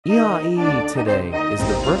EAE today is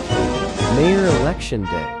the Brookhaven Mayor Election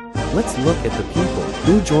Day. Let's look at the people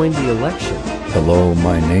who joined the election. Hello,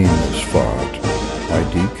 my name is Fart. I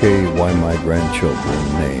DK why my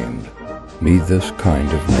grandchildren named me this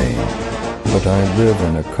kind of name. But I live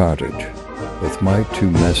in a cottage with my two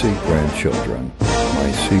messy grandchildren.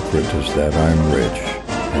 My secret is that I'm rich,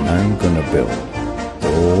 and I'm gonna build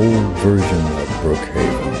the old version of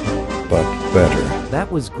Brookhaven, but better.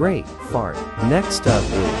 That was great, Fart. Next up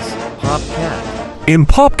is Popcat. In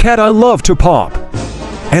Popcat I love to pop.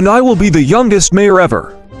 And I will be the youngest mayor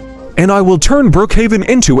ever. And I will turn Brookhaven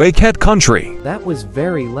into a cat country. That was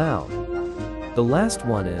very loud. The last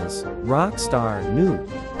one is Rockstar Noob.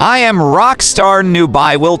 I am Rockstar Noob.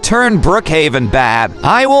 I will turn Brookhaven bad.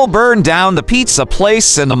 I will burn down the pizza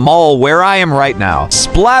place and the mall where I am right now.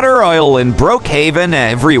 Splatter oil in Brookhaven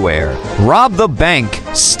everywhere. Rob the bank.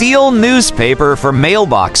 Steal newspaper from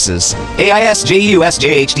mailboxes.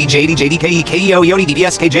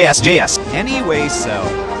 AISJUSJHDJDJDKEKEOEODDBSKJSJS. Anyway,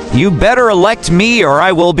 so you better elect me or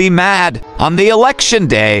I will be mad. On the election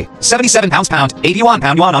day, 77 pounds pound, 81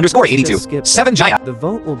 pound yuan underscore 82. 7 giant. The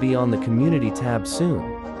vote will be on the community tab soon.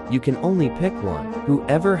 You can only pick one.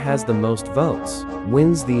 Whoever has the most votes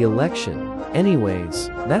wins the election. Anyways,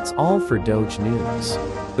 that's all for Doge News.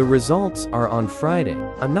 The results are on Friday.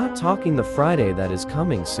 I'm not talking the Friday that is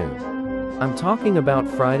coming soon. I'm talking about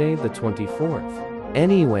Friday the 24th.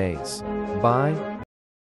 Anyways, bye.